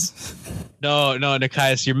 seconds. No,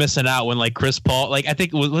 Nikias, you're missing out when like Chris Paul, like I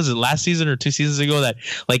think was it last season or 2 seasons ago that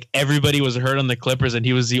like everybody was hurt on the Clippers and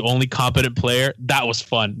he was the only competent player. That was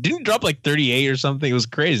fun. Didn't he drop like 38 or something? It was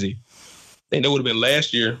crazy. I think that would have been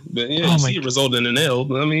last year, but yeah, it resulted in an L.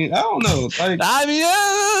 I mean, I don't know.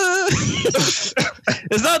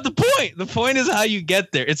 It's not the point. The point is how you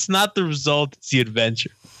get there. It's not the result; it's the adventure.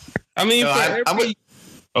 I mean, I'm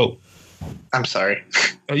sorry.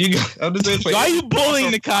 Why are you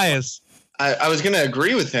bullying Nikias? I was going to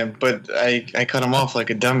agree with him, but I cut him off like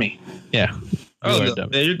a dummy. Yeah.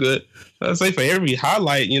 You're good. I'd say for every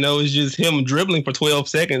highlight, it's just him dribbling for 12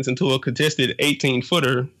 seconds into a contested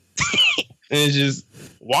 18-footer. And it's just,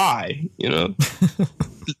 why, Now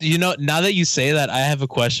that you say that, I have a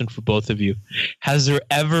question for both of you. Has there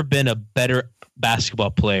ever been a better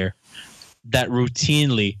basketball player that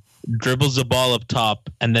routinely dribbles the ball up top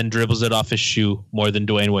and then dribbles it off his shoe more than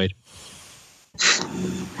Dwayne Wade?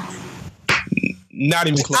 Not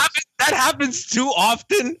even close. That happens too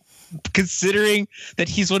often, considering that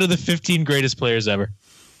he's one of the 15 greatest players ever.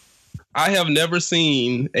 I have never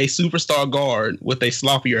seen a superstar guard with a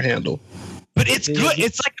sloppier handle. But it's good.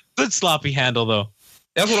 It's like a good sloppy handle, though.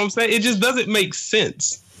 That's what I'm saying. It just doesn't make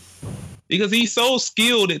sense because he's so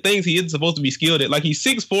skilled at things he isn't supposed to be skilled at. Like, he's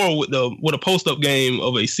 6'4" with a post-up game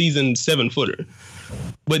of a seasoned 7-footer.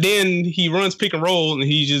 But then he runs pick and roll and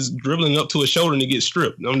he's just dribbling up to his shoulder and he gets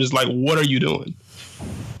stripped. And I'm just like, what are you doing?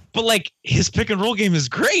 But like, his pick and roll game is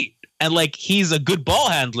great. And like, he's a good ball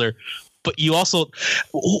handler. But you also,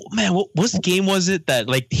 what game was it that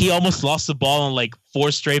like he almost lost the ball on like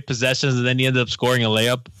 4 straight possessions and then he ended up scoring a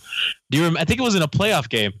layup? Do you remember? I think it was in a playoff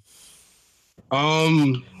game.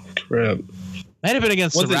 Crap. Might have been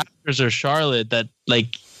against the Raptors or Charlotte that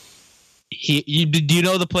like do you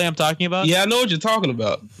know the play I'm talking about? Yeah, I know what you're talking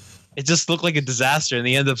about. It just looked like a disaster and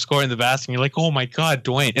they ended up scoring the basket and you're like, oh my God,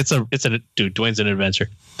 Dwayne. Dude, Dwayne's an adventure.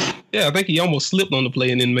 Yeah, I think he almost slipped on the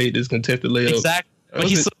play and then made this contested layup. Exactly. But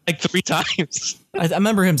he slipped like 3 times. I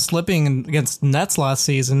remember him slipping against Nets last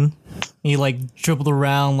season. He like dribbled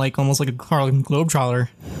around like almost like a Harlem Globetrotter.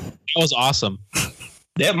 That was awesome.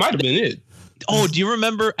 That might have been it. Oh, do you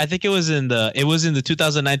remember? I think it was in the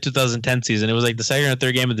 2009-2010 season. It was like the second or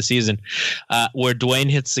third game of the season where Dwayne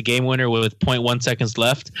hits the game winner with 0.1 seconds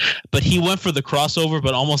left. But he went for the crossover,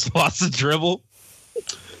 but almost lost the dribble.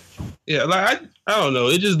 Yeah, like I don't know.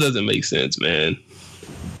 It just doesn't make sense, man.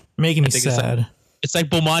 Making me sad. It's like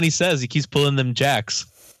Bomani says, he keeps pulling them jacks.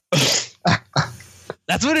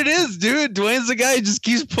 That's what it is, dude. Dwayne's the guy who just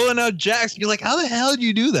keeps pulling out jacks. You're like, how the hell did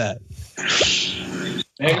you do that?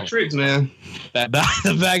 Bag of tricks, man.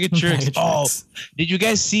 The bag of tricks. Oh, did you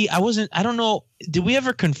guys see? I don't know. Did we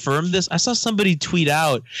ever confirm this? I saw somebody tweet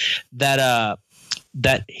out that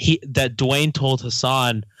Dwayne told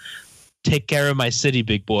Hassan, "Take care of my city,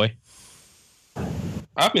 big boy."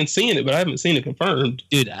 I've been seeing it, but I haven't seen it confirmed.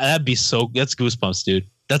 Dude, that's goosebumps, dude.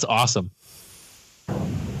 That's awesome.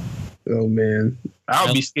 Oh man, I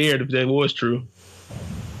would be scared if that was true.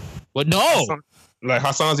 But no. Like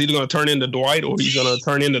Hassan's either going to turn into Dwight or he's going to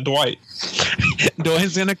turn into Dwight.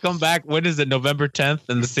 Dwayne's going to come back. What is it, November 10th?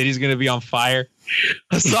 And the city's going to be on fire.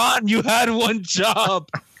 Hassan, you had one job.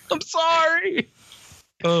 I'm sorry.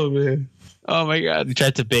 Oh, man. Oh, my God. He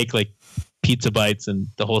tried to bake like pizza bites and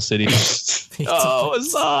the whole city.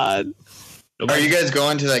 Hassan. Are you guys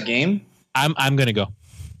going to that game? I'm going to go.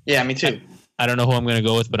 Yeah, me too. I don't know who I'm going to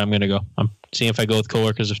go with, but I'm going to go. I'm seeing if I go with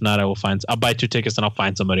coworkers. If not, I'll buy 2 tickets and I'll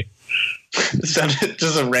find somebody.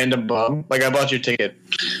 Just a random bum. Like, I bought your ticket.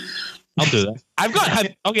 I'll do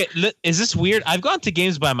that. Okay, is this weird? I've gone to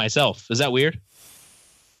games by myself. Is that weird?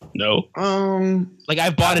 No. Like,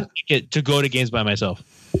 I've bought a ticket to go to games by myself.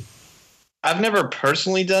 I've never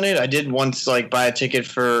personally done it. I did once, like, buy a ticket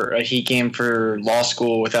for a Heat game for law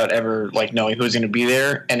school without ever, like, knowing who was going to be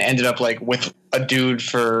there, and ended up, like, with a dude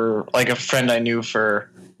for, like, a friend I knew for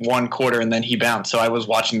 1 quarter, and then he bounced. So I was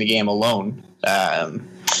watching the game alone. So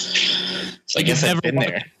I guess I've been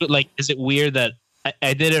there. Like, is it weird that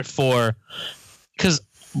I did it for? Because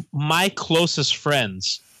my closest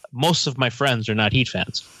friends, most of my friends are not Heat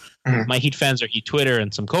fans. Mm-hmm. My Heat fans are Heat Twitter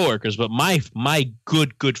and some coworkers, but my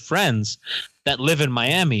good friends that live in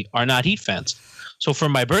Miami are not Heat fans. So for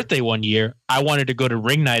my birthday one year, I wanted to go to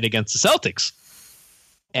ring night against the Celtics.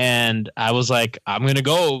 And I was like, I'm going to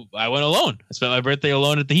go. I went alone. I spent my birthday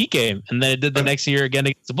alone at the Heat game. And then I did the next year again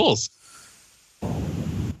against the Bulls.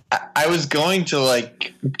 I was going to,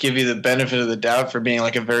 like, give you the benefit of the doubt for being,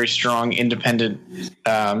 like, a very strong, independent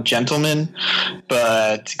gentleman.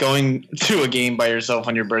 But going to a game by yourself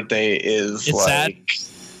on your birthday is, it's sad.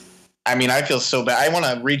 I mean, I feel so bad. I want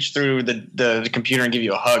to reach through the computer and give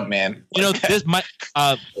you a hug, man. You know,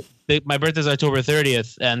 my birthday's October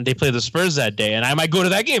 30th, and they play the Spurs that day, and I might go to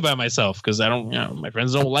that game by myself because my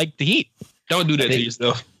friends don't like the Heat. Don't do that to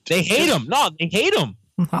yourself. They hate them. No, they hate them.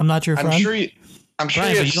 I'm not your friend. I'm sure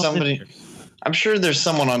you have somebody. I'm sure there's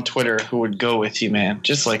someone on Twitter who would go with you, man.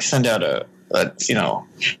 Just like send out a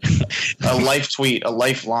life tweet, a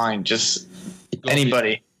lifeline, just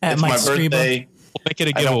anybody. It's my birthday. We'll make it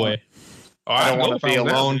a giveaway. I don't want to be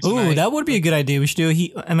alone. Ooh, that would be a good idea. We should do a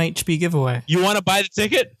MHB giveaway. You want to buy the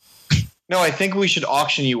ticket? No, I think we should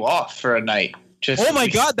auction you off for a night. Oh my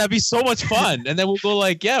God, that'd be so much fun! And then we'll go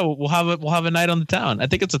we'll have a night on the town. I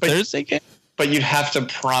think it's a Thursday game. But you'd have to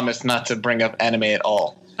promise not to bring up anime at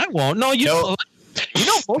all. I won't. No, you know,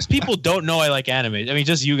 most people don't know I like anime. I mean,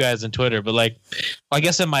 just you guys on Twitter. But like, I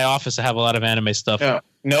guess in my office I have a lot of anime stuff.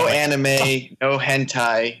 No anime, no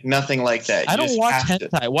hentai, nothing like that. I don't watch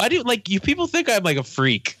hentai. Why do you people think I'm like a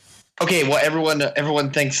freak? Okay, well,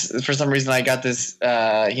 everyone thinks for some reason I got this,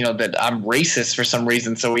 that I'm racist for some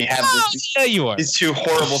reason. So we have these 2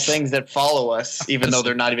 horrible things that follow us, even though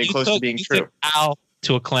they're not even close to being true. Al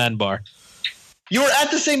to a clan bar. You were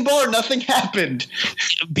at the same bar. Nothing happened.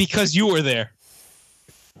 Because you were there.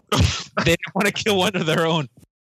 They didn't want to kill one of their own.